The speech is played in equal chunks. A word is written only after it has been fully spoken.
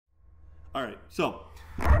All right, so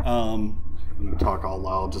I'm going to talk all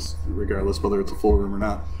loud, just regardless whether it's a full room or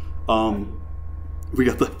not. We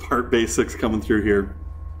got the part basics coming through here.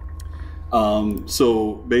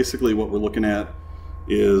 So basically what we're looking at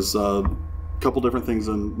is a couple different things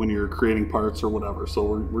when you're creating parts or whatever. So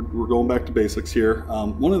we're going back to basics here.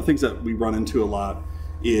 One of the things that we run into a lot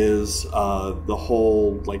is the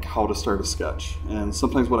whole, like, how to start a sketch. And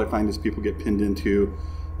sometimes what I find is people get pinned into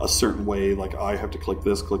a certain way, like, I have to click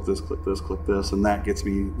this, click this, click this, click this, and that gets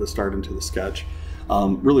me the start into the sketch.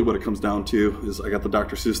 Really what it comes down to is I got the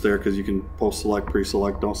Dr. Seuss there because you can post-select,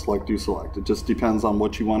 pre-select, don't select, do select. It just depends on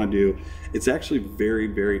what you want to do. It's actually very,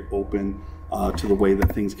 very open to the way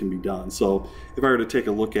that things can be done. So if I were to take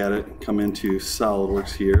a look at it, come into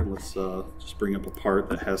SolidWorks here, let's just bring up a part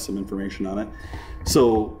that has some information on it.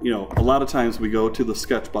 So, you know, a lot of times we go to the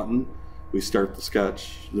sketch button, we start the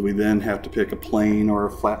sketch, we then have to pick a plane or a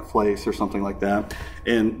flat face or something like that.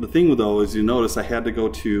 And the thing though is, you notice I had to go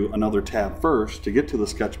to another tab first to get to the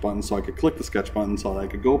sketch button so I could click the sketch button so I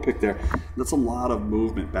could go pick there. That's a lot of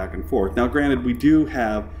movement back and forth. Now granted, we do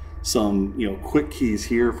have some, you know, quick keys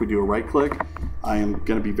here. If we do a right click, I am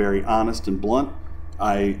going to be very honest and blunt.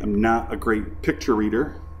 I am not a great picture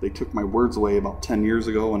reader. They took my words away about 10 years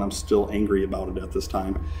ago and I'm still angry about it at this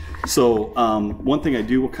time. So one thing I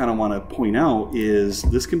do kind of want to point out is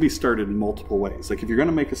this can be started in multiple ways. Like if you're going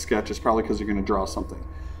to make a sketch, it's probably because you're going to draw something.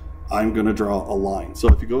 I'm going to draw a line. So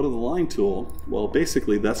if you go to the line tool, well,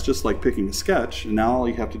 basically that's just like picking a sketch. And now all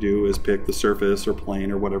you have to do is pick the surface or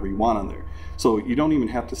plane or whatever you want on there. So you don't even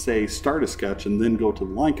have to say start a sketch and then go to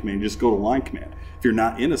the line command. You just go to line command. If you're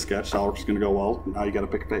not in a sketch, SolidWorks is going to go, well, now you got to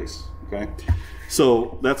pick a face. Okay.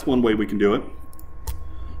 So that's one way we can do it.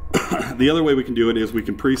 The other way we can do it is we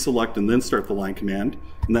can pre-select and then start the line command,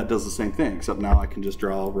 and that does the same thing, except now I can just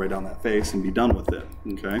draw right on that face and be done with it.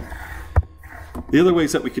 Okay. The other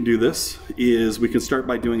ways that we can do this is we can start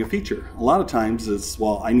by doing a feature. A lot of times it's,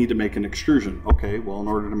 well, I need to make an extrusion. Okay, well, in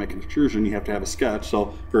order to make an extrusion, you have to have a sketch.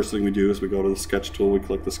 So first thing we do is we go to the sketch tool, we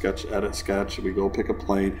click the sketch, edit sketch, we go pick a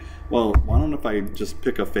plane. Well, why don't if I just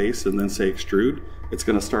pick a face and then say extrude, it's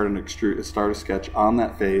going to start a sketch on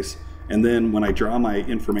that face. And then when I draw my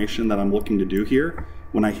information that I'm looking to do here,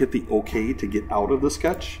 when I hit the OK to get out of the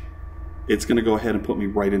sketch, it's going to go ahead and put me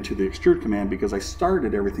right into the extrude command because I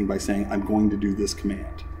started everything by saying I'm going to do this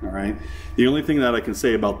command. All right. The only thing that I can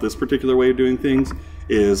say about this particular way of doing things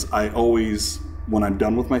is I always, when I'm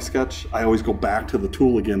done with my sketch, I always go back to the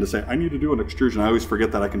tool again to say I need to do an extrusion. I always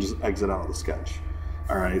forget that I can just exit out of the sketch.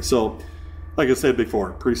 All right. So like I said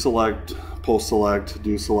before, pre-select, post-select,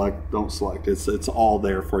 do select, don't select. It's all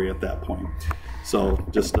there for you at that point. So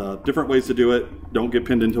just different ways to do it. Don't get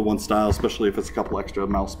pinned into one style, especially if it's a couple extra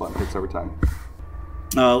mouse button hits every time.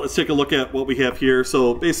 Let's take a look at what we have here.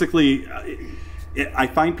 So basically, I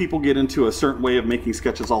find people get into a certain way of making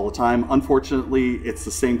sketches all the time. Unfortunately, it's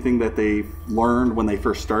the same thing that they learned when they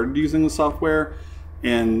first started using the software.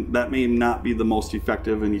 And that may not be the most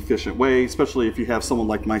effective and efficient way, especially if you have someone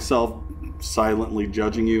like myself silently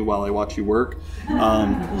judging you while I watch you work.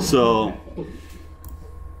 All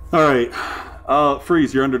right.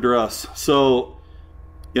 Freeze, you're under duress. So,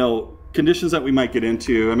 you know, conditions that we might get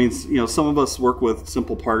into, I mean, you know, some of us work with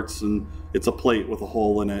simple parts and it's a plate with a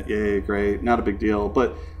hole in it. Yay, great, not a big deal.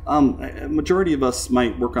 But a majority of us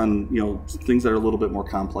might work on, you know, things that are a little bit more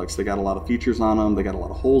complex. They got a lot of features on them, they got a lot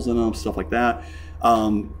of holes in them, stuff like that.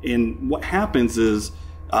 And what happens is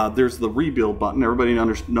there's the rebuild button. Everybody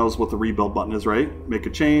knows what the rebuild button is, right? Make a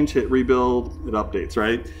change, hit rebuild, it updates,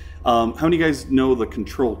 right? How many of you guys know the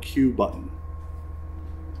Control Q button?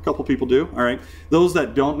 A couple people do. All right. Those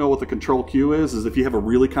that don't know what the Control Q is if you have a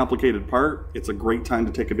really complicated part, it's a great time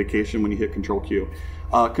to take a vacation when you hit Control Q.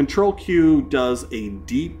 Control Q does a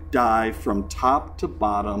deep dive from top to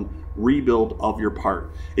bottom rebuild of your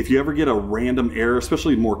part. If you ever get a random error,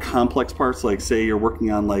 especially more complex parts, like say you're working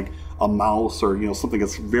on like a mouse or, you know, something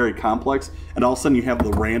that's very complex, and all of a sudden you have the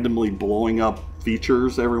randomly blowing up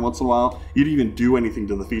features every once in a while, you didn't even do anything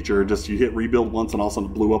to the feature, just you hit rebuild once and all of a sudden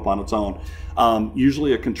it blew up on its own.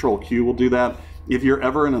 Usually a Control Q will do that. If you're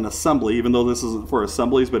ever in an assembly, even though this isn't for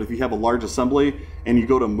assemblies, but if you have a large assembly and you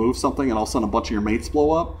go to move something and all of a sudden a bunch of your mates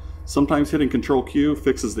blow up, sometimes hitting Control Q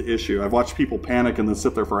fixes the issue. I've watched people panic and then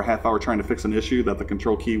sit there for a half hour trying to fix an issue that the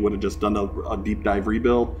Control key would have just done a deep dive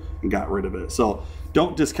rebuild and got rid of it. So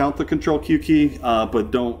don't discount the Control Q key,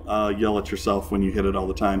 but don't yell at yourself when you hit it all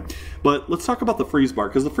the time. But let's talk about the freeze bar,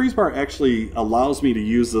 because the freeze bar actually allows me to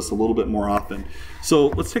use this a little bit more often. So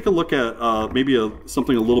let's take a look at maybe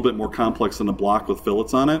something a little bit more complex than a block with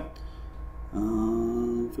fillets on it.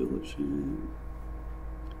 Fillet shape.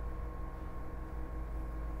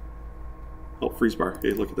 Oh, freeze bar.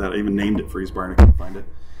 Hey, look at that. I even named it freeze bar and I couldn't find it.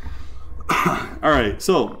 All right,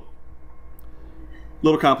 so a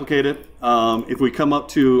little complicated. If we come up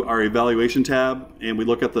to our evaluation tab and we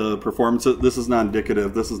look at the performance, this is not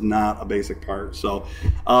indicative. This is not a basic part. So,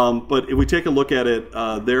 but if we take a look at it,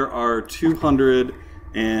 there are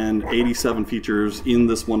 287 features in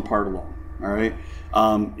this one part alone. All right.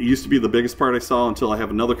 It used to be the biggest part I saw until I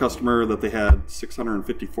have another customer that they had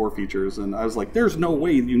 654 features, and I was like, "There's no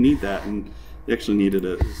way you need that," and they actually needed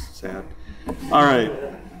it. It's sad. All right.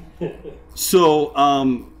 So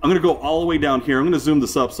I'm going to go all the way down here. I'm going to zoom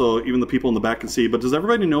this up so even the people in the back can see. But does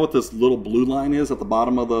everybody know what this little blue line is at the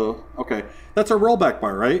bottom of the? Okay, that's our rollback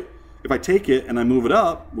bar, right? If I take it and I move it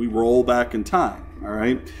up, we roll back in time. All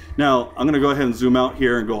right. Now I'm going to go ahead and zoom out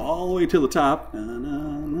here and go all the way to the top.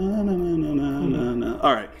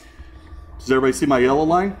 All right. Does everybody see my yellow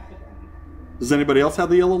line? Does anybody else have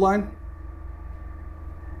the yellow line?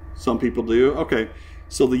 Some people do. Okay.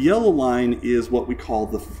 So the yellow line is what we call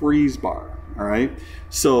the freeze bar. All right.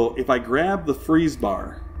 So if I grab the freeze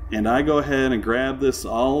bar and I go ahead and grab this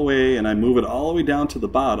all the way and I move it all the way down to the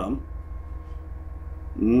bottom.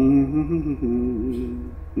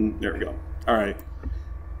 There we go. All right.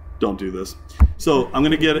 Don't do this. So I'm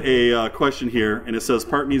going to get a question here, and it says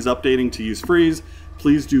part needs updating to use freeze.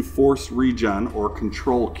 Please do force regen or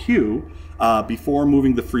control Q before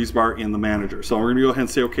moving the freeze bar in the manager. So we're going to go ahead and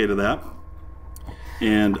say okay to that.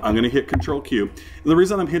 And I'm going to hit control Q. And the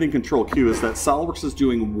reason I'm hitting control Q is that SOLIDWORKS is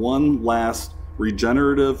doing one last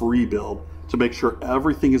regenerative rebuild to make sure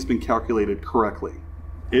everything has been calculated correctly.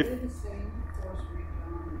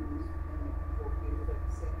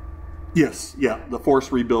 Yes, yeah, the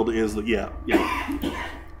force rebuild is, yeah.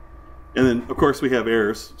 And then, of course, we have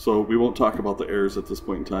errors, so we won't talk about the errors at this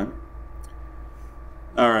point in time.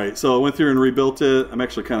 All right, so I went through and rebuilt it. I'm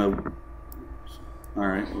actually kind of, all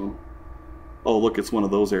right, well, oh, look, it's one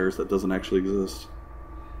of those errors that doesn't actually exist.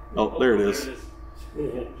 Oh, there it is.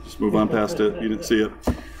 Just move on past it. You didn't see it.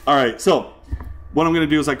 All right, so what I'm going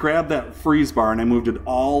to do is I grabbed that freeze bar and I moved it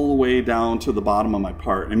all the way down to the bottom of my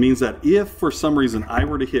part. It means that if for some reason I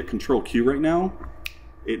were to hit control Q right now,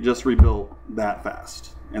 it just rebuilt that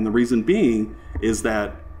fast. And the reason being is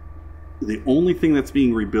that the only thing that's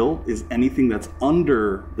being rebuilt is anything that's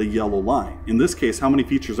under the yellow line. In this case, how many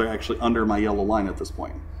features are actually under my yellow line at this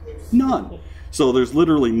point? None. So there's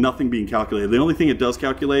literally nothing being calculated. The only thing it does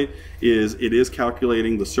calculate is it is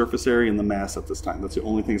calculating the surface area and the mass at this time. That's the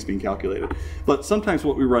only thing that's being calculated. But sometimes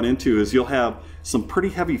what we run into is you'll have some pretty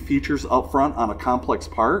heavy features up front on a complex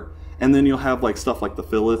part, and then you'll have like stuff like the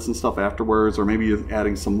fillets and stuff afterwards, or maybe you're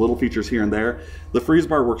adding some little features here and there. The freeze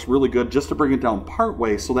bar works really good just to bring it down part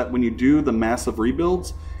way so that when you do the massive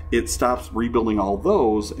rebuilds, it stops rebuilding all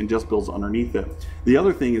those and just builds underneath it. The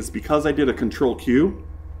other thing is because I did a control Q,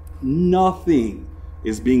 nothing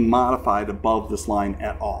is being modified above this line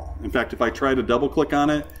at all. In fact, if I try to double click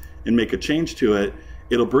on it and make a change to it,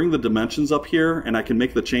 it'll bring the dimensions up here and I can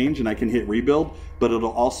make the change and I can hit rebuild, but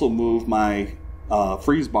it'll also move my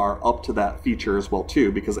freeze bar up to that feature as well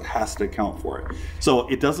too, because it has to account for it. So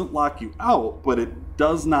it doesn't lock you out, but it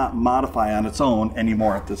does not modify on its own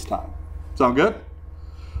anymore at this time. Sound good?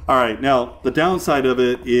 All right, now the downside of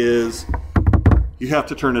it is you have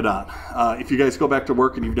to turn it on. If you guys go back to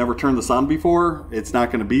work and you've never turned this on before, it's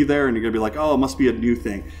not going to be there and you're going to be like, oh, it must be a new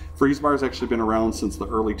thing. Freeze bar has actually been around since the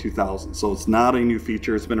early 2000s, so it's not a new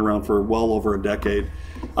feature. It's been around for well over a decade.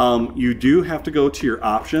 You do have to go to your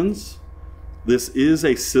options. This is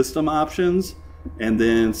a system options, and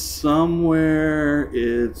then somewhere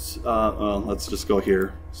it's, well, let's just go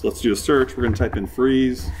here. So let's do a search. We're going to type in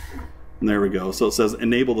freeze, and there we go. So it says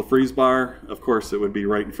enable the freeze bar. Of course, it would be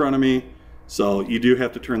right in front of me. So you do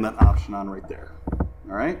have to turn that option on right there.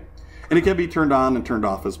 All right. And it can be turned on and turned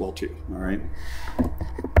off as well too. All right.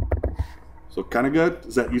 So kind of good.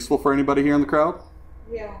 Is that useful for anybody here in the crowd?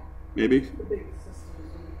 Yeah. Maybe? The big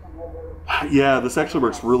systems when you come over. Yeah, this actually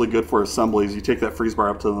works really good for assemblies. You take that freeze bar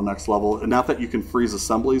up to the next level. And not that you can freeze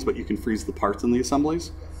assemblies, but you can freeze the parts in the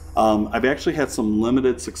assemblies. I've actually had some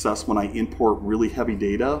limited success when I import really heavy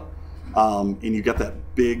data. And you got that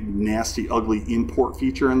big, nasty, ugly import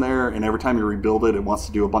feature in there, and every time you rebuild it, it wants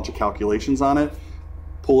to do a bunch of calculations on it.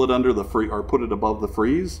 Pull it under the free, or put it above the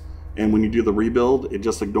freeze, and when you do the rebuild, it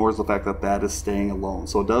just ignores the fact that that is staying alone.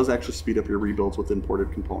 So it does actually speed up your rebuilds with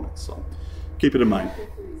imported components. So keep it in mind.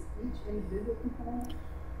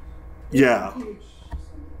 Yeah.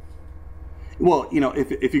 Well, you know,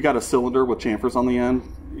 if you got a cylinder with chamfers on the end,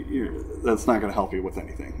 that's not going to help you with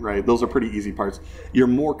anything, right? Those are pretty easy parts. Your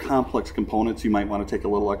more complex components, you might want to take a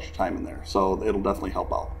little extra time in there. So it'll definitely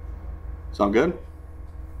help out. Sound good?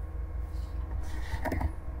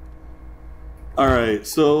 All right,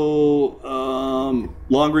 so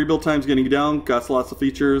long rebuild time's getting down. Got lots of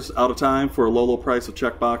features. Out of time for a low price of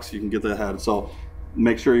checkbox. You can get that ahead. So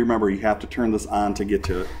make sure you remember you have to turn this on to get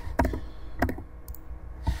to it.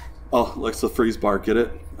 Oh, likes the freeze bar. Get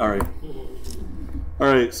it? All right. All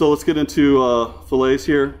right. So let's get into fillets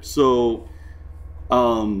here. So,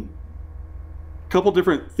 couple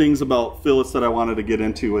different things about fillets that I wanted to get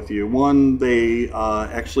into with you. One, they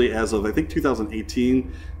actually, as of I think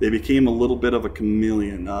 2018, they became a little bit of a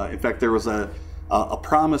chameleon. In fact, there was a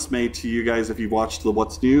promise made to you guys if you watched the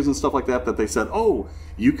What's News and stuff like that, that they said, oh,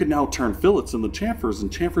 you can now turn fillets into chamfers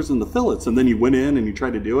and chamfers into fillets. And then you went in and you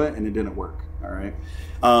tried to do it and it didn't work. All right.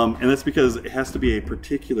 And that's because it has to be a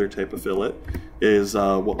particular type of fillet is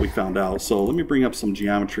what we found out. So let me bring up some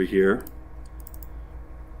geometry here.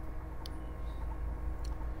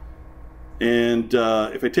 And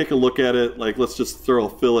if I take a look at it, like let's just throw a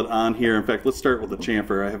fillet on here. In fact, let's start with a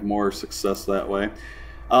chamfer. I have more success that way.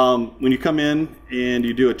 When you come in and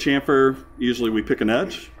you do a chamfer, usually we pick an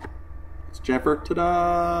edge. It's chamfer,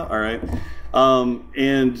 ta-da! All right.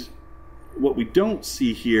 And what we don't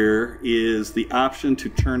see here is the option to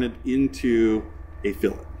turn it into a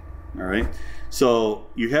fillet. All right. So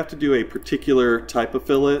you have to do a particular type of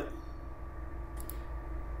fillet.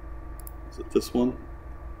 Is it this one?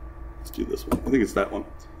 Let's do this one. I think it's that one.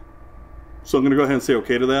 So I'm going to go ahead and say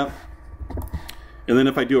OK to that. And then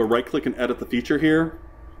if I do a right click and edit the feature here,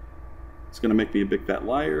 it's going to make me a big fat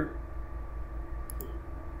liar.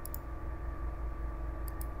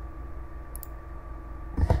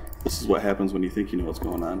 This is what happens when you think you know what's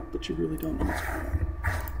going on, but you really don't know what's going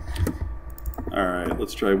on. All right,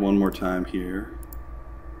 let's try one more time here.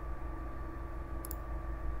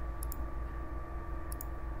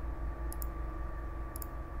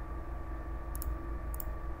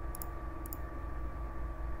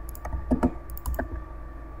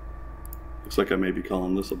 Looks like I may be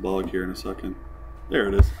calling this a bug here in a second. There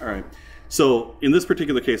it is. All right. So in this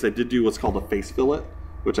particular case, I did do what's called a face fillet,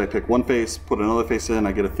 which I pick one face, put another face in,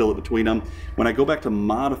 I get a fillet between them. When I go back to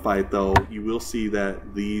modify it though, you will see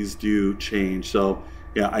that these do change. So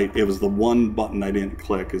yeah, it was the one button I didn't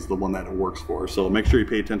click is the one that it works for. So make sure you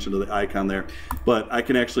pay attention to the icon there. But I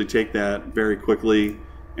can actually take that very quickly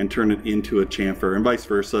and turn it into a chamfer and vice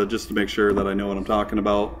versa, just to make sure that I know what I'm talking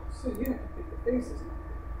about. So you have to pick the faces.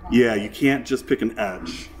 Yeah, you can't just pick an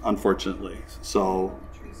edge, unfortunately. So,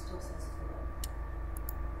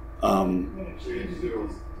 no,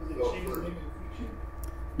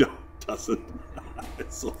 it doesn't.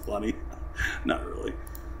 It's so funny. Not really.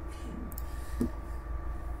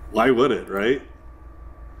 Why would it, right?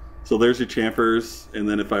 So there's your chamfers, and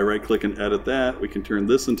then if I right click and edit that, we can turn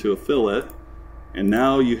this into a fillet. And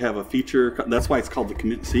now you have a feature. That's why it's called the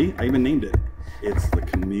chameleon. See, I even named it. It's the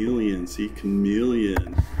chameleon. See,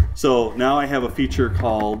 chameleon. So now I have a feature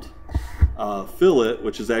called fillet,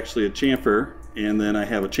 which is actually a chamfer, and then I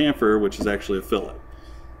have a chamfer, which is actually a fillet.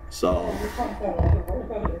 So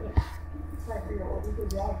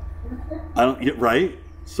I don't get right.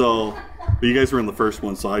 So but you guys were in the first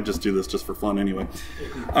one, so I just do this just for fun anyway.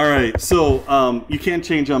 All right, so you can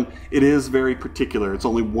change them. It is very particular. It's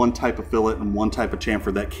only one type of fillet and one type of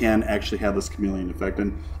chamfer that can actually have this chameleon effect.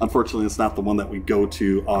 And unfortunately, it's not the one that we go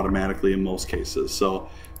to automatically in most cases. So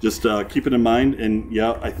just keep it in mind. And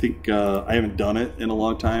yeah, I think I haven't done it in a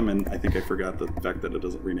long time, and I think I forgot the fact that it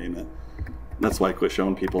doesn't rename it. That's why I quit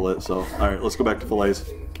showing people it. So, all right, let's go back to fillets.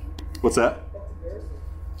 What's that?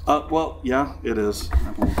 Well, yeah, it is.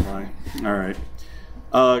 I won't lie. All right.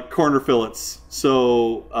 Corner fillets.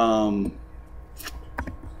 So,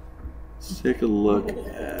 let's take a look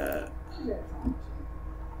at...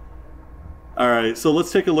 All right, so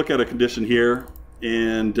let's take a look at a condition here.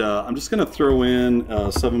 And I'm just going to throw in a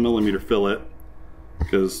 7mm fillet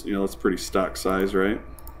because, you know, it's pretty stock size, right?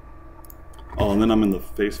 Oh, and then I'm in the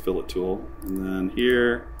face fillet tool. And then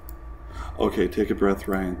here... Okay, take a breath,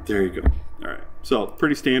 Ryan. There you go. All right. So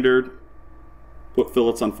pretty standard. Put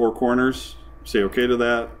fillets on 4 corners. Say okay to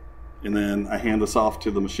that, and then I hand this off to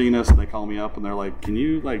the machinist. They call me up and they're like, "Can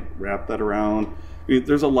you like wrap that around?" I mean,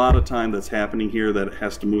 there's a lot of time that's happening here that it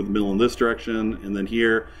has to move the middle in this direction, and then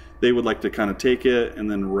here they would like to kind of take it and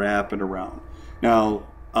then wrap it around. Now,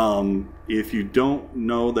 if you don't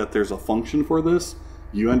know that there's a function for this,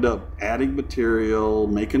 you end up adding material,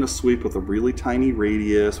 making a sweep with a really tiny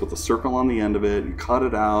radius with a circle on the end of it, and cut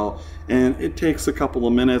it out, and it takes a couple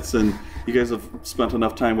of minutes, and you guys have spent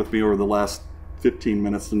enough time with me over the last 15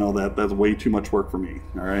 minutes to know that that's way too much work for me,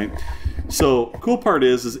 all right? So cool part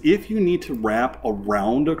is if you need to wrap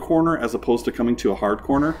around a corner as opposed to coming to a hard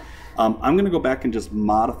corner, I'm going to go back and just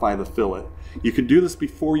modify the fillet. You can do this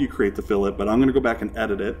before you create the fillet, but I'm going to go back and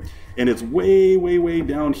edit it. And it's way, way, way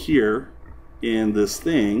down here in this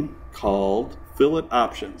thing called fillet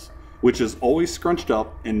options, which is always scrunched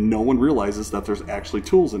up and no one realizes that there's actually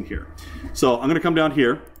tools in here. So I'm going to come down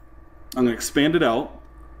here, I'm going to expand it out,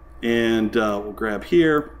 and we'll grab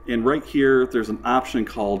here, and right here there's an option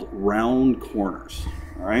called round corners.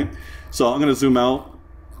 All right, so I'm going to zoom out,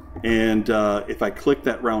 and if I click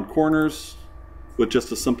that round corners with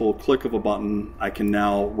just a simple click of a button, I can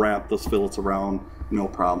now wrap those fillets around, no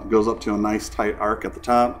problem. It goes up to a nice tight arc at the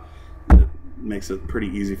top. It makes it pretty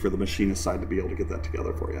easy for the machinist side to be able to get that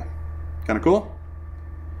together for you. Kind of cool?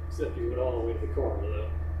 Except you went all the way to the corner though.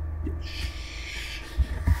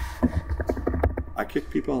 I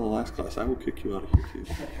kicked people out of the last class. I will kick you out of here too.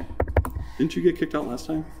 Didn't you get kicked out last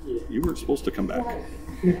time? Yeah. You weren't supposed to come back.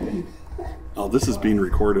 Oh, this is being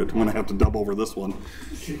recorded. I'm going to have to dub over this one.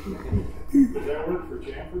 Does that work for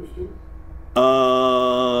chamfers too?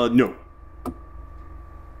 No.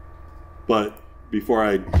 But before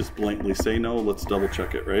I just blatantly say no, let's double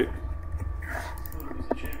check it, right?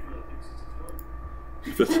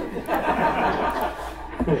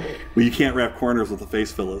 Well, you can't wrap corners with a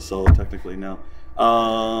face fillet, so technically no.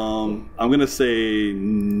 I'm gonna say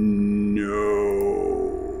no.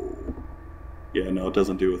 Yeah, no, it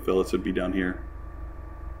doesn't do with fillets. It'd be down here.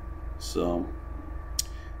 So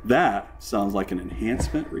that sounds like an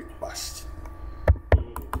enhancement request.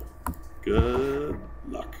 Good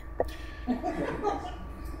luck.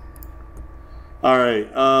 All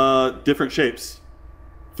right, different shapes.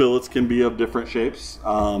 Fillets can be of different shapes.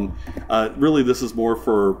 Really, this is more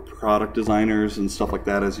for product designers and stuff like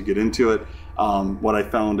that as you get into it. What I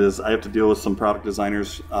found is I have to deal with some product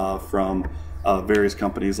designers from various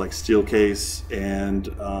companies like Steelcase and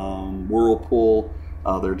Whirlpool,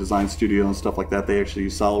 their design studio and stuff like that. They actually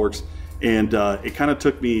use SolidWorks. And it kind of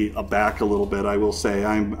took me aback a little bit. I will say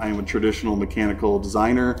I'm a traditional mechanical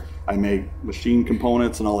designer. I make machine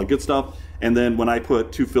components and all that good stuff. And then when I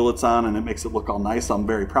put two fillets on and it makes it look all nice, I'm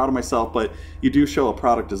very proud of myself. But you do show a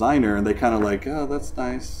product designer and they kind of like, oh, that's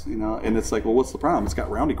nice, you know. And it's like, well, what's the problem? It's got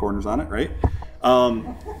roundy corners on it, right?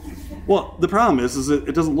 Well, the problem is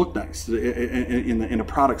it doesn't look nice in a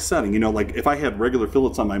product setting. You know, like if I had regular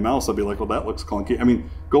fillets on my mouse, I'd be like, well, that looks clunky. I mean,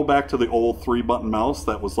 go back to the old 3-button mouse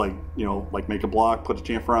that was like, you know, like make a block, put a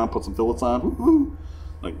chamfer on, put some fillets on. Woo-hoo.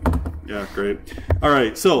 Like, yeah, great. All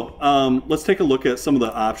right, so let's take a look at some of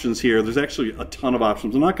the options here. There's actually a ton of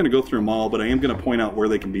options. I'm not going to go through them all, but I am going to point out where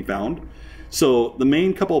they can be found. So the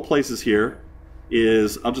main couple of places here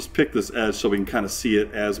is, I'll just pick this edge so we can kind of see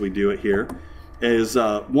it as we do it here, is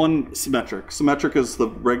one, symmetric. Symmetric is the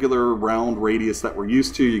regular round radius that we're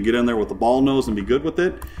used to. You get in there with the ball nose and be good with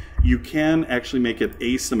it. You can actually make it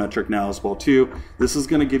asymmetric now as well too. This is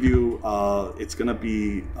going to give you, it's going to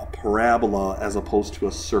be a parabola as opposed to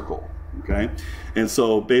a circle, okay? And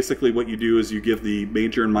so basically what you do is you give the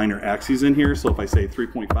major and minor axes in here. So if I say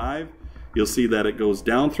 3.5, you'll see that it goes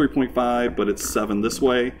down 3.5, but it's 7 this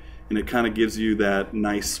way, and it kind of gives you that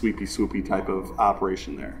nice sweepy swoopy type of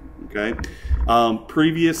operation there, okay?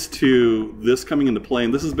 Previous to this coming into play,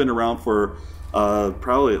 and this has been around for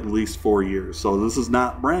probably at least 4 years. So this is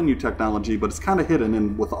not brand new technology, but it's kind of hidden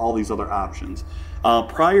in with all these other options.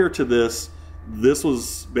 Prior to this, this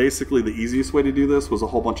was basically the easiest way to do this was a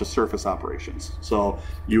whole bunch of surface operations. So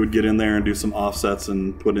you would get in there and do some offsets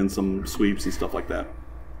and put in some sweeps and stuff like that.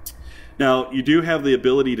 Now you do have the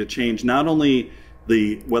ability to change not only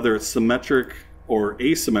whether it's symmetric or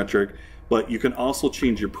asymmetric, but you can also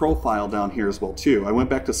change your profile down here as well too. I went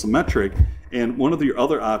back to symmetric, and one of the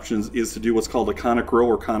other options is to do what's called a conic row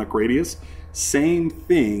or conic radius. Same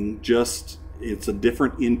thing, just it's a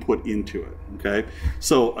different input into it, okay?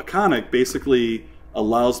 So a conic basically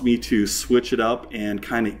allows me to switch it up and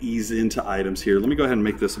kind of ease into items here. Let me go ahead and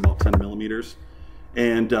make this about 10 millimeters.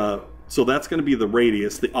 And so that's gonna be the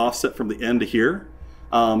radius, the offset from the end to here.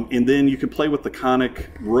 And then you can play with the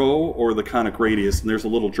conic row or the conic radius, and there's a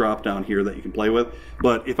little drop down here that you can play with.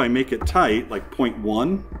 But if I make it tight, like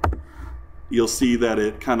 0.1, you'll see that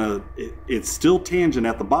it kind of, it's still tangent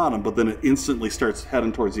at the bottom, but then it instantly starts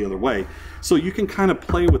heading towards the other way. So you can kind of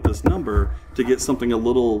play with this number to get something a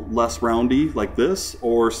little less roundy like this,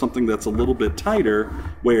 or something that's a little bit tighter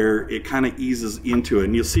where it kind of eases into it.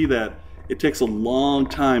 And you'll see that it takes a long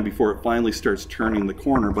time before it finally starts turning the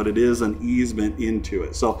corner, but it is an easement into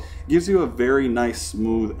it. So it gives you a very nice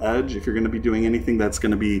smooth edge if you're going to be doing anything that's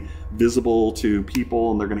going to be visible to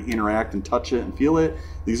people and they're going to interact and touch it and feel it.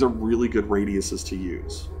 These are really good radiuses to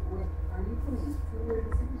use. Are you putting 2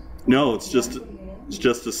 radiuses? No, it's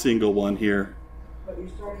just a single one here. But you're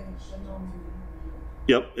starting at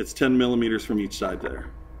Yep, it's 10 millimeters from each side there.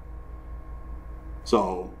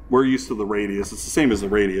 So we're used to the radius. It's the same as the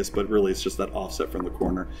radius, but really it's just that offset from the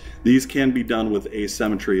corner. These can be done with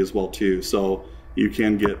asymmetry as well too. So you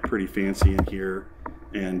can get pretty fancy in here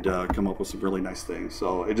and come up with some really nice things.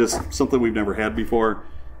 So it's just something we've never had before.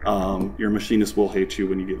 Your machinist will hate you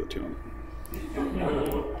when you give it to him.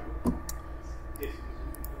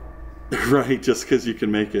 Right, just because you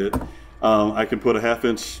can make it. I can put a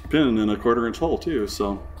 1/2-inch pin in a 1/4-inch hole too.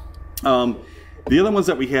 So the other ones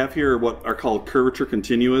that we have here are what are called curvature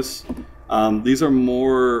continuous. These are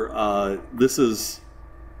more,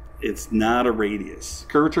 it's not a radius.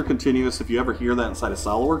 Curvature continuous, if you ever hear that inside of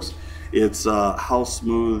SolidWorks, it's how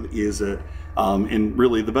smooth is it? And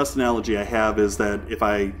really the best analogy I have is that if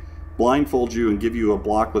I blindfold you and give you a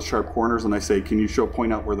block with sharp corners and I say, can you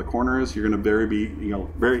point out where the corner is? You're going to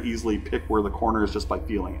very easily pick where the corner is just by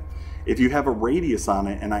feeling it. If you have a radius on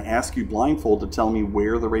it and I ask you blindfold to tell me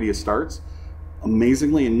where the radius starts,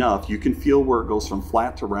 amazingly enough, you can feel where it goes from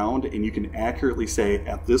flat to round, and you can accurately say,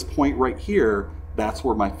 at this point right here, that's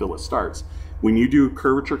where my fillet starts. When you do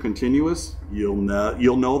curvature continuous, you'll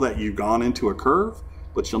know that you've gone into a curve,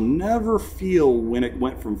 but you'll never feel when it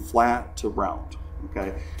went from flat to round.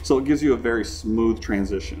 Okay, so it gives you a very smooth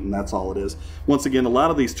transition, and that's all it is. Once again, a lot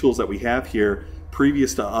of these tools that we have here,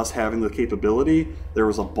 previous to us having the capability, there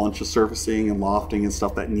was a bunch of surfacing and lofting and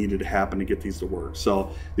stuff that needed to happen to get these to work.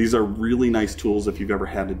 So these are really nice tools if you've ever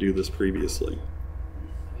had to do this previously.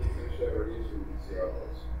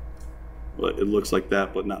 Well, it looks like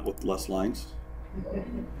that, but not with less lines.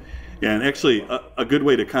 Yeah, and actually, a good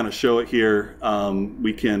way to kind of show it here,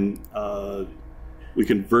 we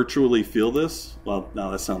can virtually feel this. Well,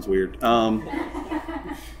 no, that sounds weird.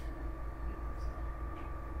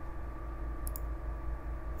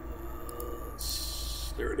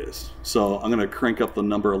 There it is. So I'm going to crank up the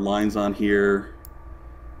number of lines on here,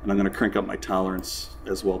 and I'm going to crank up my tolerance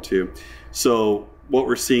as well too. So what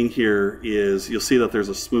we're seeing here is you'll see that there's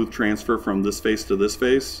a smooth transfer from this face to this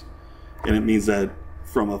face, and it means that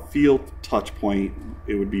from a field touch point,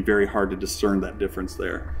 it would be very hard to discern that difference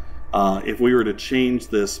there. If we were to change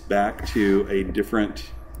this back to a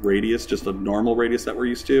different radius, just a normal radius that we're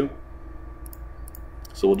used to,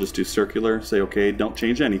 so we'll just do circular, say okay, don't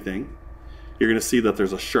change anything. You're going to see that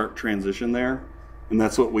there's a sharp transition there, and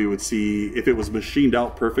that's what we would see if it was machined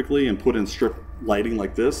out perfectly and put in strip lighting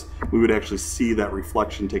like this. We would actually see that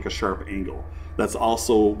reflection take a sharp angle. That's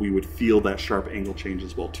also, we would feel that sharp angle change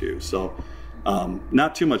as well too. So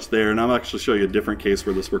not too much there, and I'll actually show you a different case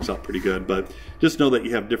where this works out pretty good, but just know that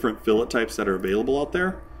you have different fillet types that are available out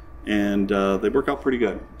there, and they work out pretty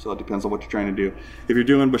good. So it depends on what you're trying to do. If you're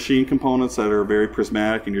doing machine components that are very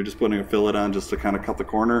prismatic and you're just putting a fillet on just to kind of cut the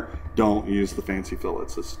corner, don't use the fancy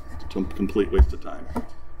fillets. It's a complete waste of time.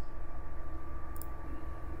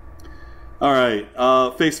 All right,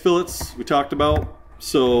 face fillets we talked about.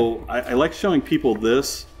 So I like showing people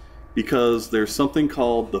this because there's something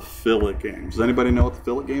called the fillet game. Does anybody know what the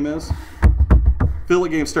fillet game is? Fillet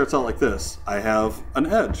game starts out like this. I have an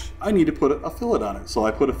edge. I need to put a fillet on it. So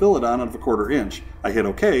I put a fillet on of a 1/4 inch. I hit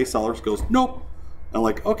OK. SolidWorks goes, nope. I'm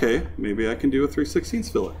like, okay, maybe I can do a 3/16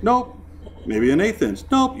 fillet. Nope. Maybe an 1/8 inch.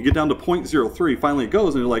 Nope. You get down to 0.03. Finally it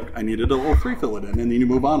goes, and you're like, I needed a little 3 fillet in, and then you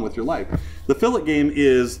move on with your life. The fillet game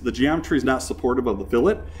is the geometry is not supportive of the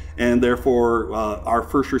fillet, and therefore our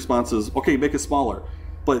first response is, okay, make it smaller.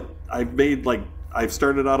 But I've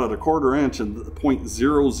started out at a 1/4 inch, and the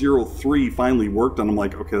 0.003 finally worked, and I'm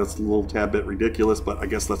like, okay, that's a little tad bit ridiculous, but I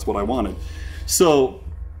guess that's what I wanted. So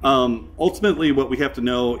ultimately what we have to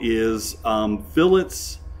know is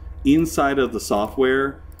fillets inside of the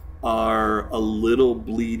software are a little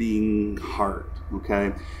bleeding heart,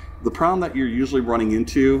 okay? The problem that you're usually running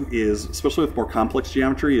into is, especially with more complex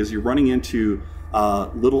geometry, is you're running into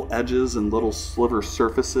little edges and little sliver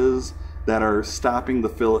surfaces that are stopping the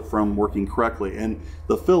fillet from working correctly. And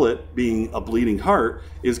the fillet, being a bleeding heart,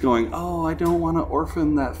 is going, oh, I don't want to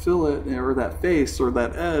orphan that fillet or that face or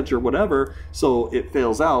that edge or whatever, so it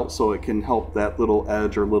fails out so it can help that little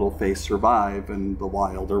edge or little face survive in the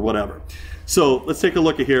wild or whatever. So let's take a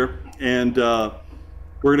look at here, and we're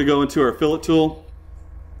going to go into our fillet tool,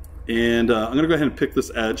 and I'm going to go ahead and pick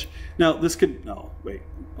this edge. Now this could, no, wait,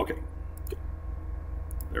 okay,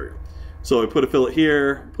 there we go. So I put a fillet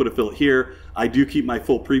here, put a fillet here. I do keep my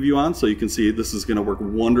full preview on, so you can see this is going to work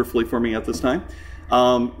wonderfully for me at this time.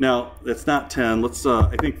 Now, it's not 10. Let's,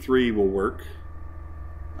 I think 3 will work.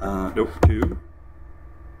 Nope, 2.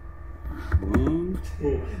 1.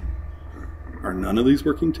 Are none of these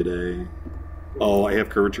working today? Oh, I have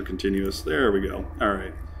curvature continuous. There we go. All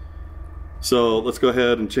right. So let's go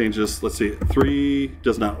ahead and change this. Let's see. 3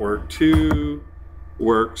 does not work. 2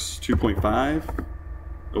 works 2.5,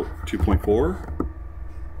 oh, 2.4,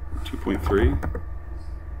 2.3.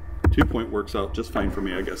 2 point works out just fine for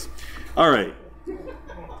me, I guess. All right.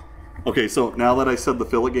 Okay, so now that I said the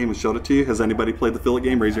fillet game and showed it to you, has anybody played the fillet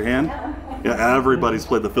game? Raise your hand. Yeah, everybody's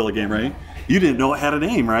played the fillet game, right? You didn't know it had a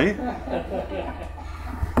name, right?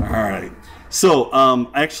 All right. So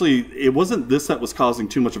actually, it wasn't this that was causing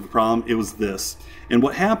too much of a problem. It was this. And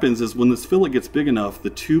what happens is when this fillet gets big enough, the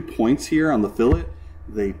 2 points here on the fillet,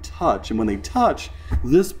 they touch. And when they touch,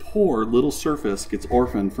 this poor little surface gets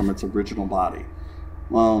orphaned from its original body.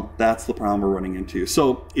 Well, that's the problem we're running into.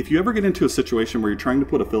 So if you ever get into a situation where you're trying to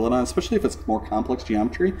put a fillet on, especially if it's more complex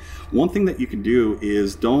geometry, one thing that you can do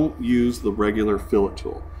is don't use the regular fillet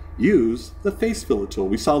tool. Use the face fillet tool.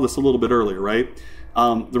 We saw this a little bit earlier, right?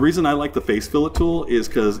 The reason I like the face fillet tool is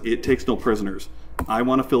because it takes no prisoners. I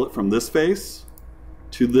want to fillet from this face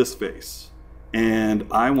to this face, and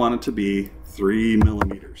I want it to be 3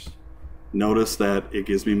 millimeters. Notice that it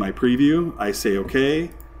gives me my preview. I say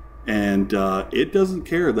okay. And it doesn't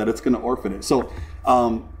care that it's going to orphan it. So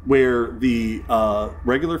where the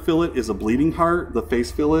regular fillet is a bleeding heart, the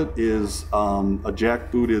face fillet is a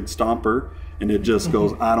jackbooted stomper, and it just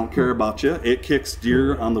goes, I don't care about you. It kicks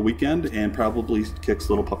deer on the weekend and probably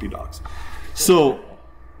kicks little puppy dogs. So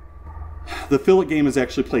the fillet game is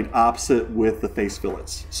actually played opposite with the face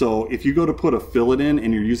fillets. So if you go to put a fillet in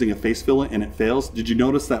and you're using a face fillet and it fails, did you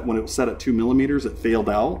notice that when it was set at 2 millimeters, it failed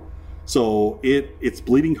out? So it's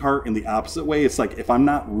bleeding heart in the opposite way. It's like, if I'm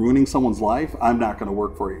not ruining someone's life, I'm not going to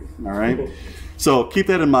work for you. All right. So keep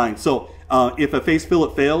that in mind. So if a face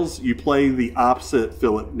fillet fails, you play the opposite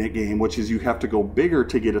fillet game, which is you have to go bigger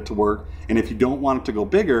to get it to work. And if you don't want it to go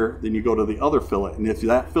bigger, then you go to the other fillet. And if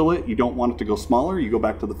that fillet, you don't want it to go smaller, you go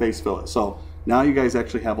back to the face fillet. So now you guys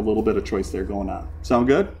actually have a little bit of choice there going on. Sound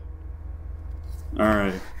good? All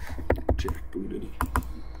right. Jackbooted.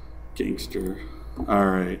 Gangster. All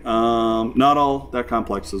right, not all that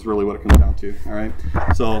complex is really what it comes down to. All right,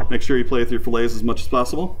 so make sure you play with your fillets as much as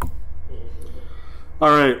possible. All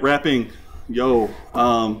right, wrapping, yo,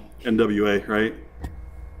 NWA, right?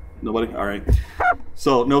 Nobody? All right.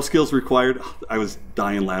 So no skills required. I was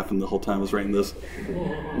dying laughing the whole time I was writing this.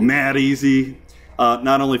 Mad easy,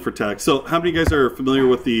 not only for text. So how many of you guys are familiar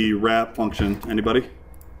with the wrap function? Anybody?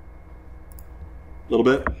 A little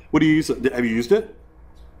bit? What do you use? Have you used it?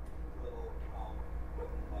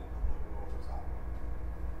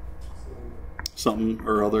 Something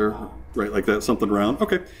or other, right, like that, something around.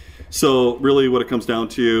 Okay, so really what it comes down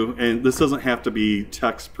to, and this doesn't have to be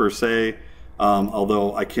text per se,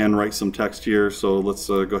 although I can write some text here, so let's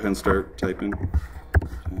go ahead and start typing.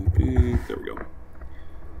 There we go.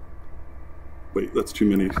 Wait, that's too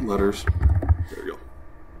many letters. There we go.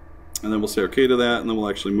 And then we'll say okay to that, and then we'll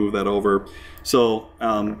actually move that over. So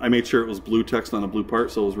I made sure it was blue text on a blue part,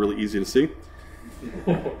 so it was really easy to see.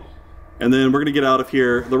 And then we're going to get out of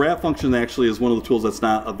here. The wrap function actually is one of the tools that's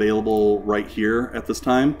not available right here at this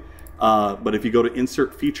time. But if you go to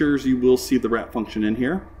Insert Features, you will see the wrap function in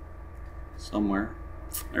here somewhere.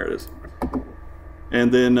 There it is.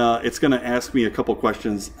 And then it's going to ask me a couple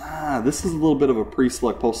questions. This is a little bit of a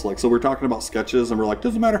pre-select, post-select. So we're talking about sketches, and we're like,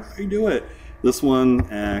 doesn't matter how you do it. This one,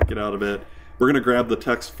 get out of it. We're going to grab the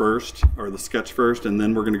text first, or the sketch first, and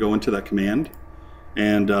then we're going to go into that command.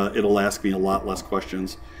 And it'll ask me a lot less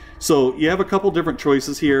questions. So you have a couple different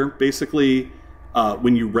choices here. Basically,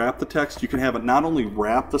 when you wrap the text, you can have it not only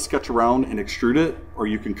wrap the sketch around and extrude it, or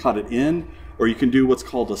you can cut it in, or you can do what's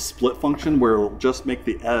called a split function, where it'll just make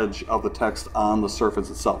the edge of the text on the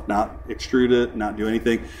surface itself, not extrude it, not do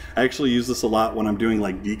anything. I actually use this a lot when I'm doing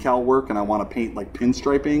like decal work and I want to paint like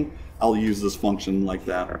pinstriping. I'll use this function like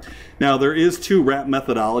that. Now there is 2 wrap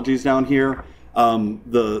methodologies down here.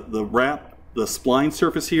 The spline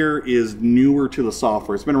surface here is newer to the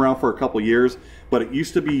software. It's been around for a couple years, but it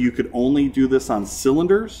used to be you could only do this on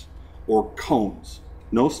cylinders or cones.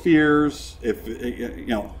 No spheres. If you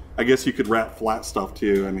know, I guess you could wrap flat stuff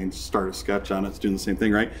too. I mean, start a sketch on it. It's doing the same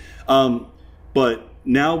thing, right? But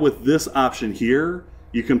now with this option here,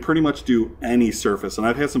 you can pretty much do any surface. And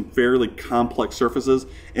I've had some fairly complex surfaces,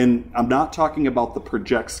 and I'm not talking about the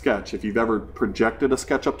project sketch. If you've ever projected a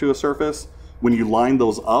sketch up to a surface, when you line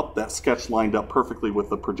those up, that sketch lined up perfectly with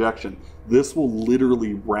the projection. This will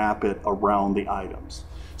literally wrap it around the items.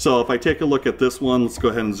 So if I take a look at this one, let's go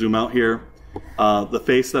ahead and zoom out here. The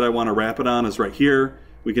face that I want to wrap it on is right here.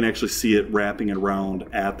 We can actually see it wrapping it around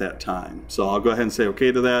at that time. So I'll go ahead and say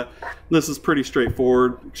okay to that. This is pretty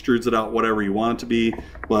straightforward. Extrudes it out whatever you want it to be,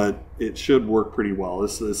 but it should work pretty well.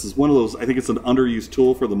 This is one of those, I think it's an underused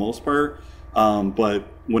tool for the most part. But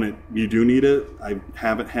when you do need it, I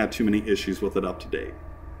haven't had too many issues with it up to date.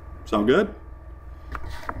 Sound good?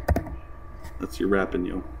 That's your wrapping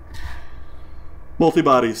you.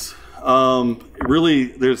 Multi-bodies. Really,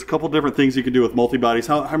 there's a couple different things you can do with multi-bodies.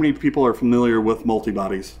 How many people are familiar with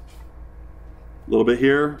multi-bodies? A little bit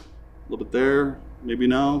here, a little bit there, maybe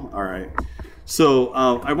no? All right. So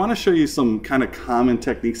I want to show you some kind of common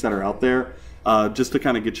techniques that are out there just to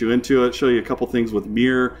kind of get you into it, show you a couple things with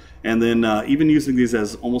mirror, and then even using these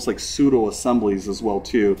as almost like pseudo assemblies as well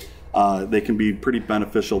too. They can be pretty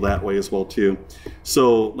beneficial that way as well too.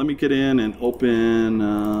 So let me get in and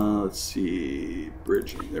open, let's see,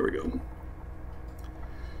 bridging, there we go.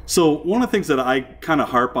 So one of the things that I kind of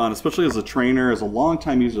harp on, especially as a trainer, as a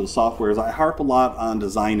long-time user of the software, is I harp a lot on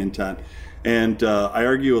design intent. And I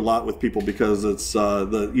argue a lot with people because it's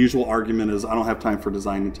the usual argument is I don't have time for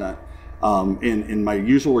design intent. And my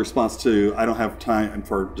usual response to I don't have time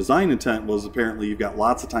for design intent was apparently you've got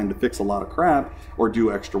lots of time to fix a lot of crap or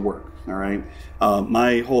do extra work. All right.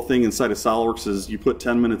 My whole thing inside of SolidWorks is you put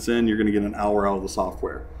 10 minutes in, you're going to get an hour out of the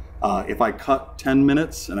software. If I cut 10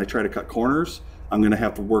 minutes and I try to cut corners, I'm going to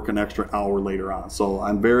have to work an extra hour later on. So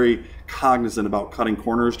I'm very cognizant about cutting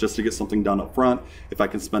corners just to get something done up front. If I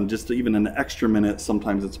can spend just even an extra minute,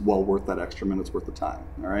 sometimes it's well worth that extra minute's worth of time.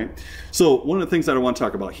 All right. So one of the things that I want to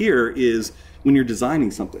talk about here is when you're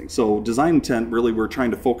designing something. So design intent, really, we're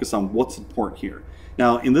trying to focus on what's important here.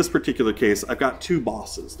 Now, in this particular case, I've got two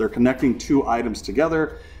bosses. They're connecting two items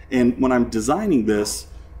together. And when I'm designing this,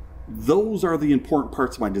 those are the important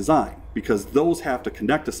parts of my design because those have to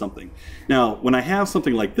connect to something. Now, when I have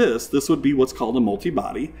something like this would be what's called a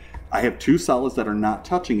multi-body. I have two solids that are not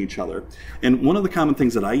touching each other. And one of the common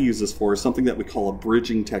things that I use this for is something that we call a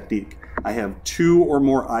bridging technique. I have two or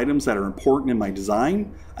more items that are important in my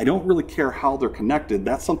design. I don't really care how they're connected.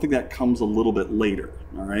 That's something that comes a little bit later,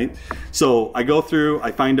 all right? So I go through,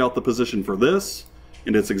 I find out the position for this,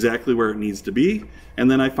 and it's exactly where it needs to be.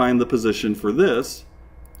 And then I find the position for this,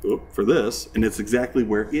 and it's exactly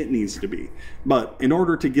where it needs to be. But in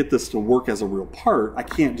order to get this to work as a real part, I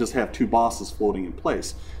can't just have two bosses floating in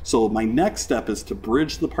place. So my next step is to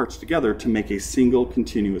bridge the parts together to make a single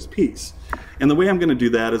continuous piece. And the way I'm going to do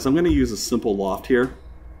that is I'm going to use a simple loft here,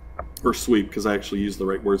 or sweep, because I actually use the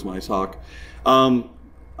right words when I talk. I'm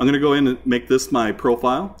going to go in and make this my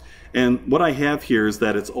profile. And what I have here is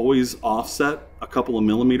that it's always offset a couple of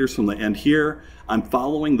millimeters from the end here. I'm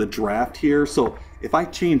following the draft here. So if I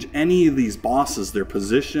change any of these bosses, their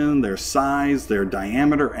position, their size, their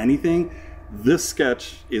diameter, anything, this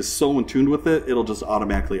sketch is so in tune with it, it'll just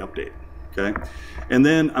automatically update, okay? And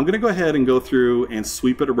then I'm gonna go ahead and go through and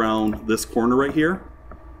sweep it around this corner right here.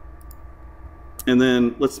 And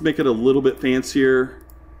then let's make it a little bit fancier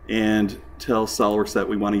and tell SolidWorks that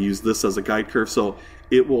we wanna use this as a guide curve. So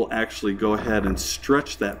it will actually go ahead and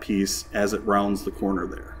stretch that piece as it rounds the corner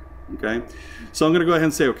there, okay? So I'm gonna go ahead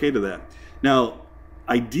and say okay to that. Now,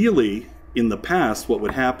 ideally, in the past, what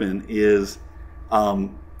would happen is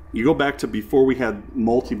you go back to before we had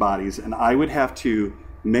multi-bodies, and I would have to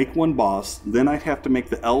make one boss, then I'd have to make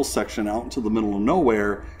the L section out into the middle of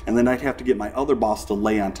nowhere, and then I'd have to get my other boss to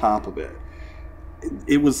lay on top of it.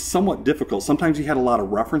 It was somewhat difficult. Sometimes you had a lot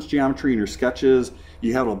of reference geometry in your sketches,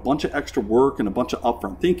 you had a bunch of extra work and a bunch of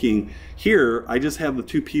upfront thinking. Here, I just have the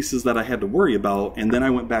two pieces that I had to worry about, and then I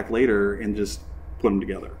went back later and just put them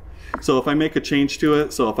together. So if I make a change to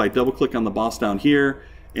it, so if I double click on the boss down here,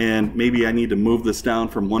 and maybe I need to move this down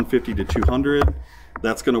from 150 to 200,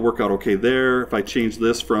 that's going to work out okay there. If I change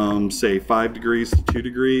this from, say, 5 degrees to 2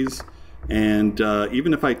 degrees, and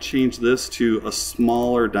even if I change this to a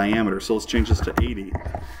smaller diameter, so let's change this to 80.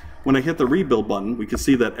 When I hit the rebuild button, we can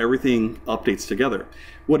see that everything updates together.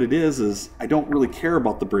 What it is I don't really care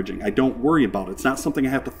about the bridging. I don't worry about it. It's not something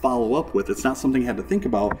I have to follow up with. It's not something I had to think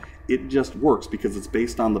about. It just works because it's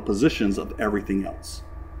based on the positions of everything else.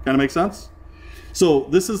 Kind of make sense? So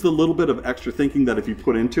this is the little bit of extra thinking that if you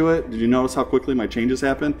put into it, did you notice how quickly my changes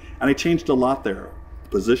happen? And I changed a lot there.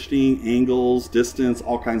 Positioning, angles, distance,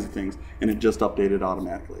 all kinds of things. And it just updated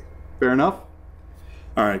automatically. Fair enough?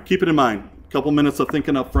 All right, keep it in mind. A couple minutes of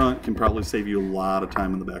thinking up front can probably save you a lot of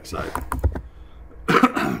time on the backside.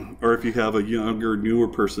 Or if you have a younger, newer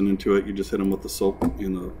person into it, you just hit them with the soap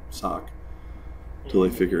in the sock until they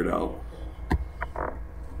figure it out.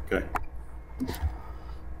 Okay.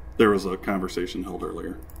 There was a conversation held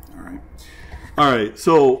earlier. All right. All right,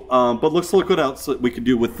 so, but let's look what else we could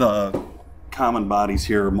do with common bodies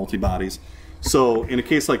here, or multi-bodies. So in a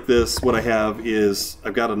case like this, what I have is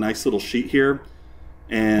I've got a nice little sheet here.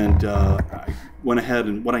 And I went ahead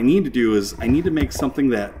and what I need to do is I need to make something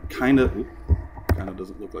that kind of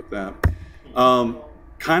doesn't look like that.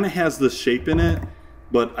 Kind of has this shape in it,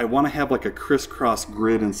 but I want to have like a crisscross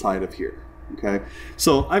grid inside of here. Okay,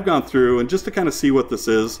 so I've gone through, and just to kind of see what this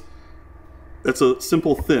is, it's a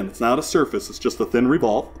simple thin. It's not a surface, it's just a thin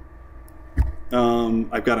revolve.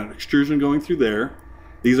 I've got an extrusion going through there.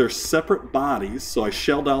 These are separate bodies, so I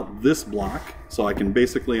shelled out this block, so I can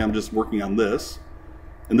basically, I'm just working on this.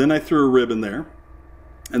 And then I threw a rib in there.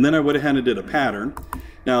 And then I went ahead and did a pattern.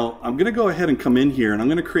 Now, I'm gonna go ahead and come in here and I'm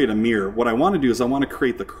gonna create a mirror. What I wanna do is I wanna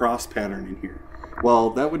create the cross pattern in here.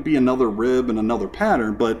 Well, that would be another rib and another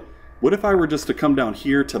pattern, but what if I were just to come down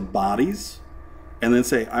here to bodies and then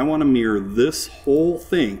say, I wanna mirror this whole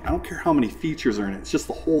thing. I don't care how many features are in it, it's just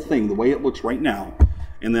the whole thing, the way it looks right now.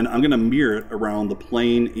 And then I'm gonna mirror it around the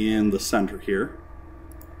plane in the center here.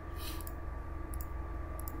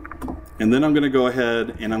 And then I'm gonna go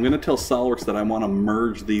ahead and I'm gonna tell SOLIDWORKS that I wanna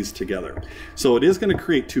merge these together. So it is gonna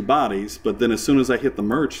create two bodies, but then as soon as I hit the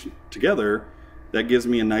merge together, that gives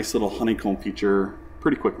me a nice little honeycomb feature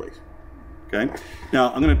pretty quickly. Okay.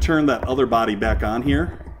 Now I'm gonna turn that other body back on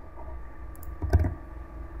here.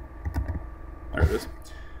 There it is.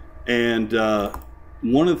 And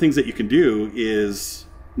one of the things that you can do is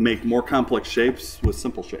make more complex shapes with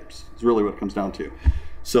simple shapes. It's really what it comes down to.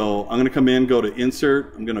 So I'm going to come in, go to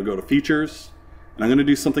Insert, I'm going to go to Features, and I'm going to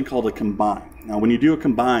do something called a Combine. Now when you do a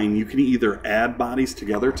Combine, you can either add bodies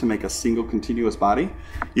together to make a single continuous body.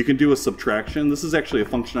 You can do a subtraction. This is actually a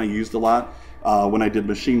function I used a lot when I did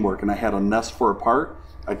machine work and I had a nest for a part.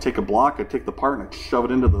 I'd take a block, I'd take the part and I'd shove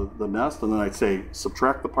it into the nest, and then I'd say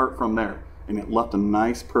subtract the part from there. And it left a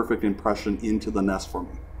nice perfect impression into the nest for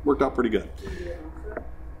me. Worked out pretty good.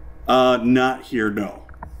 Not here, no.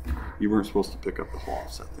 You weren't supposed to pick up the whole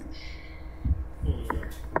offset thing.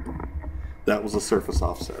 That was a surface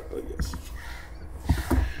offset, but yes.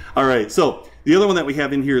 All right, so the other one that we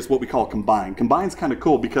have in here is what we call combine. Combine's kind of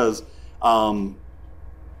cool because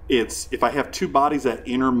it's if I have two bodies that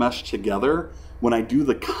intermesh together, when I do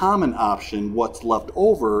the common option, what's left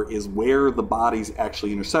over is where the bodies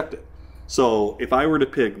actually intersected. So if I were to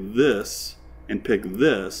pick this and pick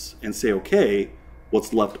this and say, okay,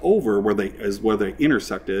 what's left over where they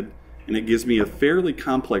intersected, and it gives me a fairly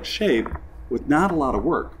complex shape with not a lot of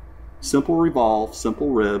work. Simple revolve, simple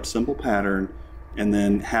rib, simple pattern, and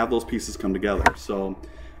then have those pieces come together. So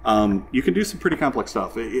you can do some pretty complex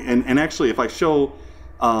stuff. And actually, if I show,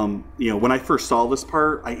 you know, when I first saw this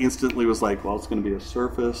part, I instantly was like, well, it's going to be a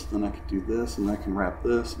surface, then I can do this, and I can wrap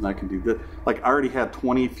this, and I can do this. Like I already had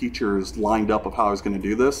 20 features lined up of how I was going to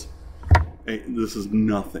do this. This is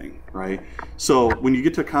nothing, right? So when you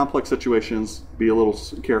get to complex situations, be a little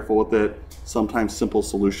careful with it. Sometimes simple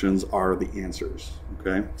solutions are the answers,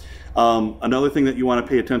 okay? Another thing that you want to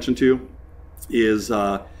pay attention to is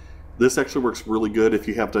this actually works really good if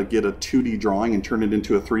you have to get a 2D drawing and turn it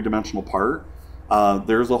into a three-dimensional part.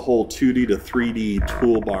 There's a whole 2D to 3D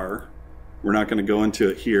toolbar. We're not going to go into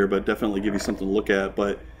it here, but definitely give you something to look at.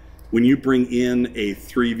 But when you bring in a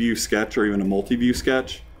 3-view sketch or even a multi-view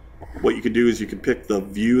sketch, what you could do is you could pick the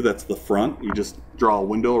view that's the front. You just draw a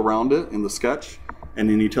window around it in the sketch, and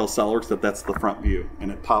then you tell SOLIDWORKS that that's the front view,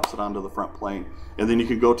 and it pops it onto the front plane. And then you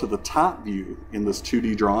can go to the top view in this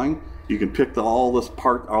 2D drawing. You can pick all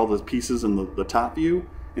the pieces in the top view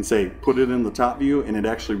and say, put it in the top view, and it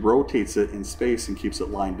actually rotates it in space and keeps it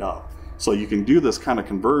lined up. So you can do this kind of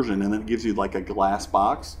conversion, and then it gives you like a glass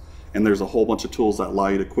box, and there's a whole bunch of tools that allow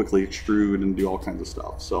you to quickly extrude and do all kinds of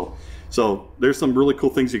stuff. So there's some really cool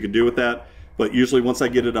things you could do with that, but usually once I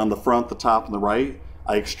get it on the front, the top, and the right,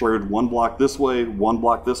 I extrude one block this way, one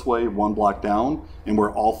block this way, one block down, and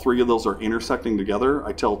where all three of those are intersecting together,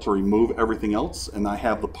 I tell it to remove everything else, and I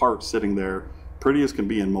have the part sitting there pretty as can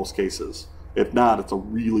be in most cases. If not, it's a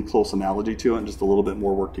really close analogy to it and just a little bit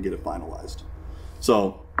more work to get it finalized.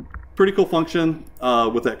 So pretty cool function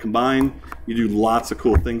with that combine. You do lots of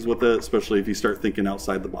cool things with it, especially if you start thinking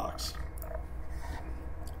outside the box.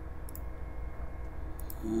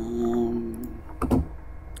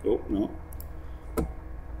 Oh, no.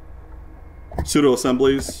 Pseudo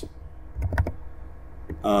assemblies.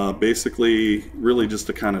 Basically, really just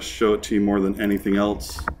to kind of show it to you more than anything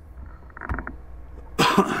else.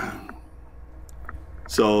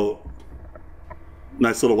 So,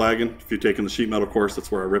 nice little wagon. If you're taking the sheet metal course,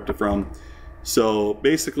 that's where I ripped it from. So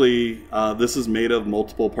basically, this is made of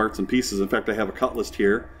multiple parts and pieces. In fact, I have a cut list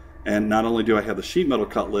here. And not only do I have the sheet metal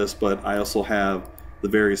cut list, but I also have the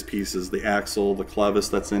various pieces, the axle, the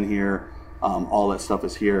clevis that's in here, all that stuff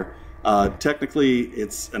is here. Technically,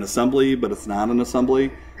 it's an assembly, but it's not an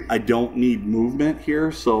assembly. I don't need movement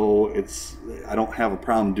here, so I don't have a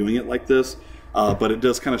problem doing it like this. But it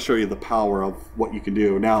does kind of show you the power of what you can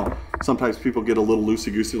do. Now, sometimes people get a little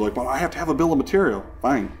loosey-goosey, like, well, I have to have a bill of material.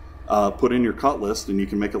 Fine. put in your cut list, and you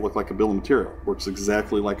can make it look like a bill of material. Works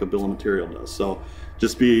exactly like a bill of material does. So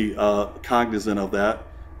just be cognizant of that,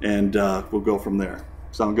 and we'll go from there.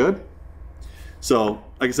 Sound good? So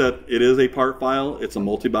like I said, it is a part file. It's a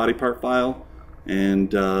multi-body part file,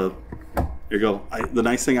 and here you go. The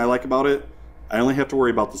nice thing I like about it, I only have to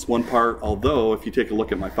worry about this one part, although if you take a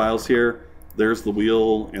look at my files here, there's the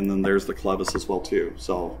wheel, and then there's the clevis as well too.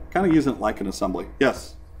 So kind of using it like an assembly.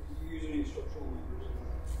 Yes? Did you use any structural members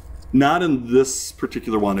in that? Not in this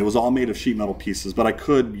particular one. It was all made of sheet metal pieces, but I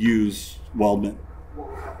could use weldment. What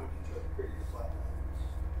would happen if you tried to create your flat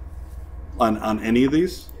patterns? On any of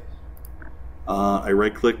these? Yes. I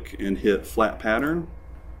right click and hit flat pattern,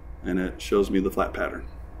 and it shows me the flat pattern.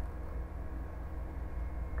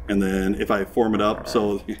 And then if I form it up,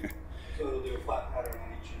 so So it'll do a flat pattern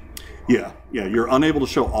on each individual. yeah, you're unable to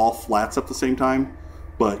show all flats at the same time,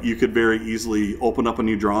 but you could very easily open up a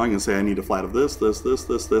new drawing and say, I need a flat of this, this, this,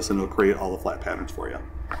 this, this, and it'll create all the flat patterns for you.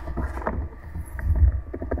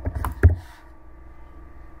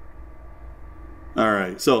 All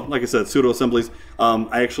right, so like I said, pseudo assemblies.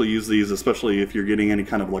 I actually use these, especially if you're getting any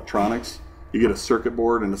kind of electronics. You get a circuit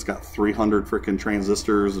board and it's got 300 freaking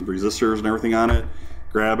transistors and resistors and everything on it.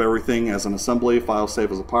 Grab everything as an assembly, file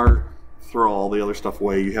save as a part, throw all the other stuff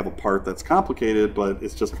away. You have a part that's complicated, but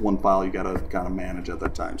it's just one file you gotta kind of manage at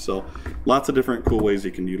that time. So lots of different cool ways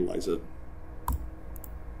you can utilize it.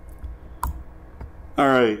 All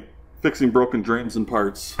right, fixing broken drums and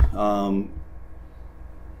parts.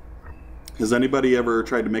 Has anybody ever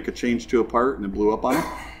tried to make a change to a part and it blew up on it?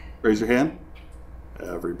 Raise your hand.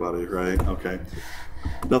 Everybody, right? Okay.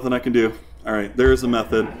 Nothing I can do. All right, there is a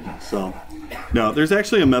method. So, no, there's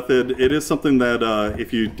actually a method. It is something that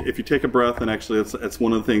if you take a breath, and actually it's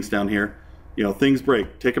one of the things down here. You know, things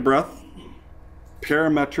break. Take a breath.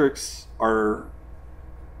 Parametrics are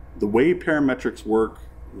the way parametrics work.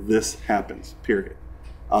 This happens. Period.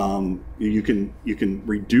 You can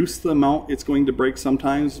reduce the amount it's going to break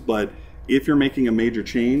sometimes, but if you're making a major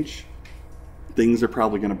change, things are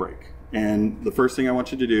probably going to break. And the first thing I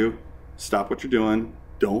want you to do, stop what you're doing.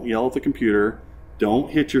 Don't yell at the computer.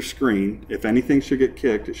 Don't hit your screen. If anything should get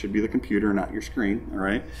kicked, it should be the computer, not your screen. All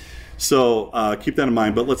right. So keep that in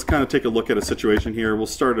mind. But let's kind of take a look at a situation here. We'll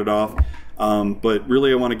start it off. But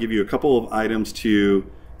really, I want to give you a couple of items to.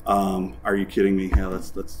 Are you kidding me? Yeah,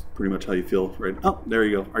 that's pretty much how you feel, right? Oh, there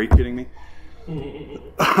you go. Are you kidding me?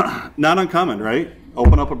 Not uncommon, right?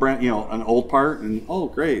 Open up a brand, an old part, and oh,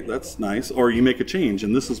 great, that's nice. Or you make a change,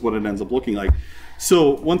 and this is what it ends up looking like.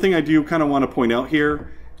 So one thing I do kind of want to point out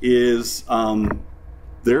here is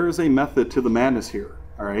there is a method to the madness here.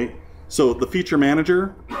 All right. So the feature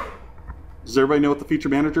manager. Does everybody know what the feature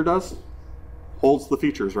manager does? Holds the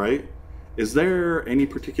features, right? Is there any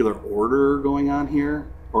particular order going on here,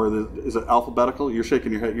 or is it alphabetical? You're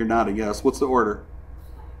shaking your head. You're nodding. Yes. What's the order?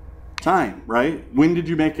 Time, right? When did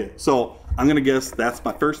you make it? So I'm going to guess that's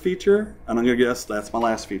my first feature, and I'm going to guess that's my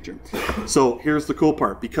last feature. So here's the cool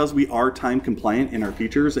part. Because we are time compliant in our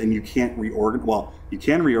features, and you can't reorganize, well, you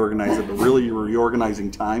can reorganize it, but really you're reorganizing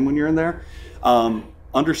time when you're in there.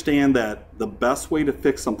 Understand that the best way to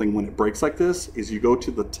fix something when it breaks like this is you go to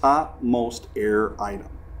the topmost error item,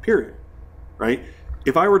 period, right?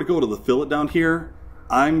 If I were to go to the fillet down here,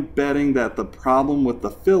 I'm betting that the problem with the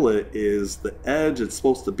fillet is the edge it's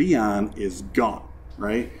supposed to be on is gone,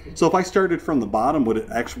 right? So if I started from the bottom,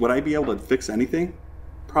 would I be able to fix anything?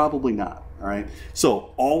 Probably not, all right?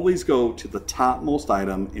 So always go to the topmost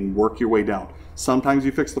item and work your way down. Sometimes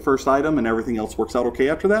you fix the first item and everything else works out okay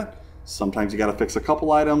after that. Sometimes you got to fix a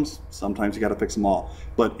couple items. Sometimes you got to fix them all.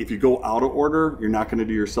 But if you go out of order, you're not going to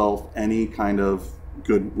do yourself any kind of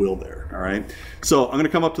goodwill there, all right? So I'm going to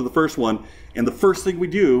come up to the first one, and the first thing we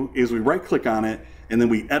do is we right click on it, and then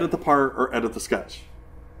we edit the part or edit the sketch.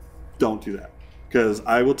 Don't do that, because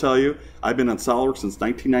I will tell you, I've been on SolidWorks since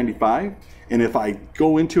 1995, and if I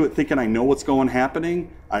go into it thinking I know what's happening,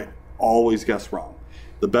 I always guess wrong.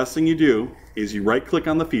 The best thing you do is you right click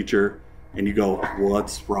on the feature and you go,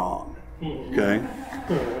 what's wrong? Okay?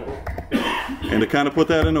 And to kind of put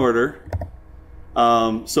that in order,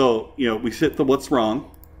 so, we hit the what's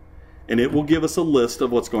wrong, and it will give us a list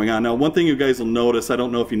of what's going on. Now, one thing you guys will notice, I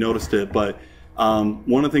don't know if you noticed it, but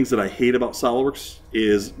one of the things that I hate about SolidWorks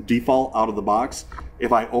is default out of the box.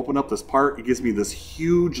 If I open up this part, it gives me this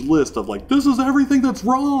huge list of like, this is everything that's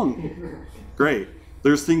wrong. Great.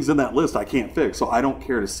 There's things in that list I can't fix, so I don't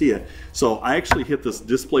care to see it. So I actually hit this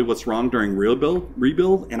display what's wrong during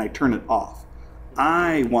rebuild, and I turn it off.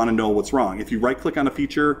 I want to know what's wrong. If you right click on a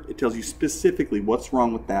feature, it tells you specifically what's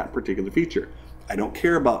wrong with that particular feature. I don't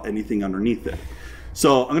care about anything underneath it.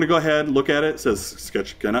 So I'm going to go ahead and look at it. It says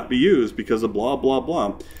sketch cannot be used because of blah, blah,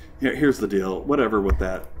 blah. here's the deal. Whatever with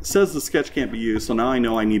that. It says the sketch can't be used, so now I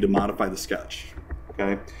know I need to modify the sketch.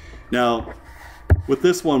 Okay. Now, with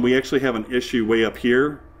this one, we actually have an issue way up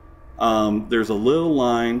here. There's a little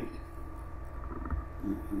line.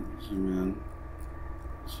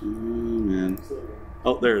 Zoom in.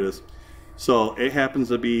 Oh, there it is. So it happens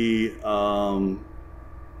to be,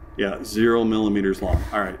 yeah, 0 millimeters long.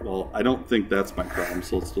 All right, well, I don't think that's my problem,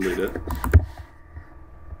 so let's delete it.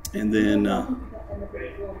 And then,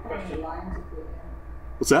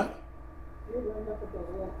 what's that? You ever end up with those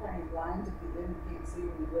little tiny lines if you didn't, can't see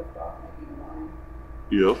when you lift off making a line?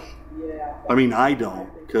 Yep. Yeah. I mean, I don't,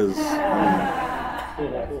 because... That's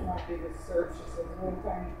my biggest search, is those little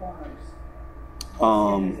tiny corners.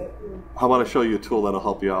 How about I show you a tool that'll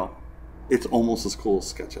help you out? It's almost as cool as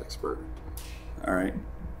Sketch Expert. All right.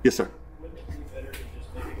 Yes, sir. Wouldn't it be better to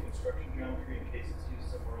just make a construction geometry in case it's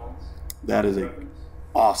used somewhere else? That is an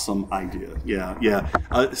awesome idea. Yeah, yeah.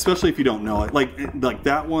 Especially if you don't know it. Like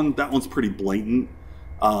that one's pretty blatant.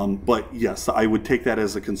 But yes, I would take that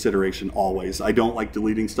as a consideration always. I don't like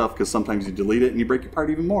deleting stuff because sometimes you delete it and you break your part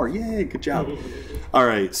even more. Yay, good job. All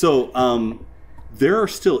right, so there are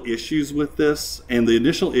still issues with this, and the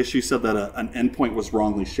initial issue said that an endpoint was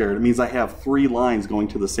wrongly shared. It means I have 3 lines going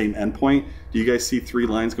to the same endpoint. Do you guys see 3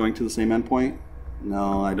 lines going to the same endpoint?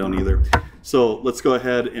 No, I don't either. So let's go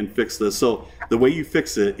ahead and fix this. So the way you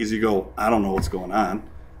fix it is you go, I don't know what's going on,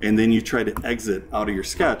 and then you try to exit out of your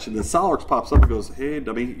sketch, and then SolidWorks pops up and goes, hey,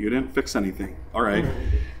 dummy, you didn't fix anything. All right.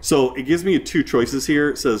 So it gives me 2 choices here.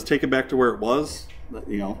 It says take it back to where it was,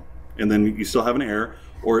 you know, and then you still have an error.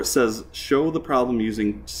 Or it says show the problem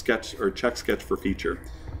using sketch or check sketch for feature.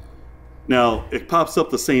 Now it pops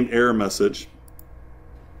up the same error message.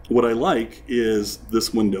 What I like is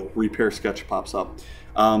this window, repair sketch pops up.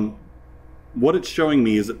 What it's showing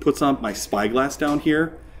me is it puts on my spyglass down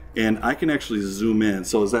here, and I can actually zoom in.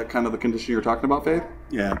 So is that kind of the condition you're talking about, Faith?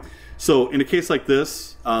 Yeah. So in a case like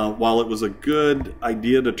this, while it was a good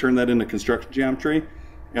idea to turn that into construction geometry,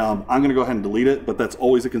 I'm going to go ahead and delete it, but that's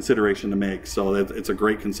always a consideration to make, so it's a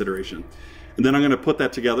great consideration. And then I'm going to put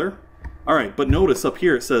that together. All right, but notice up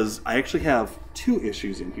here it says I actually have 2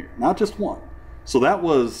 issues in here, not just 1. So that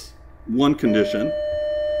was 1 condition.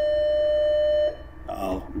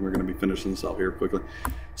 We're going to be finishing this out here quickly.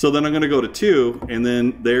 So then I'm going to go to 2, and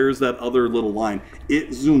then there's that other little line. It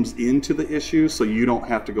zooms into the issue, so you don't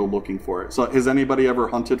have to go looking for it. So has anybody ever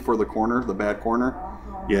hunted for the corner, the bad corner?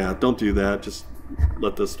 Yeah, don't do that. Just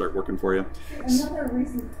let this start working for you. Another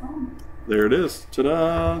recent comment. There it is.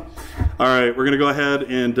 Ta-da! All right, we're going to go ahead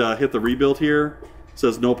and hit the rebuild here. It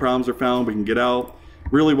says no problems are found. We can get out.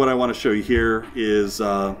 Really what I want to show you here is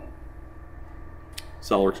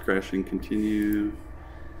SolidWorks crashing. Continue.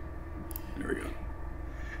 There we go.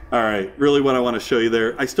 All right, really what I want to show you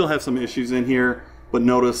there. I still have some issues in here, but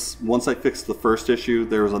notice once I fixed the first issue,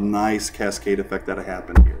 there was a nice cascade effect that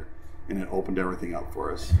happened here, and it opened everything up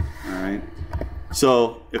for us. All right.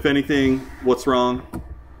 So if anything, what's wrong?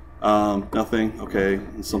 Nothing. Okay,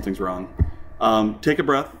 something's wrong. Take a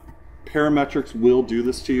breath. Parametrics will do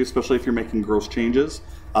this to you, especially if you're making gross changes.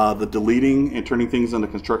 The deleting and turning things into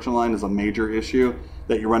construction line is a major issue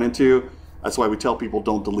that you run into. That's why we tell people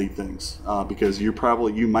don't delete things, because you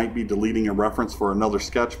might be deleting a reference for another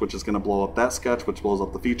sketch, which is going to blow up that sketch, which blows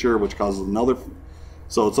up the feature, which causes another.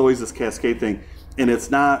 So it's always this cascade thing, and it's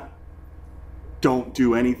not don't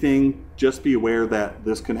do anything. Just be aware that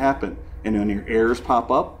this can happen, and when your errors pop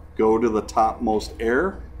up, go to the topmost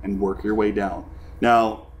error and work your way down.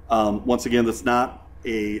 Now, once again, that's not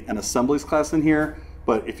an assemblies class in here,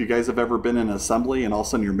 but if you guys have ever been in an assembly and all of a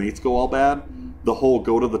sudden your mates go all bad, the whole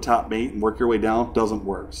go to the top mate and work your way down doesn't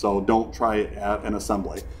work. So don't try it at an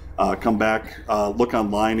assembly. Come back, look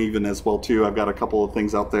online even as well too. I've got a couple of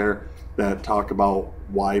things out there that talk about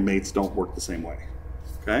why mates don't work the same way.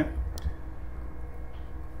 Okay?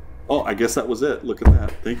 Oh, I guess that was it. Look at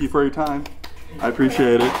that. Thank you for your time. I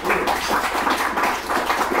appreciate it.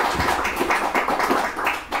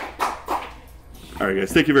 All right,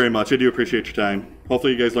 guys. Thank you very much. I do appreciate your time.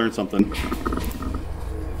 Hopefully you guys learned something.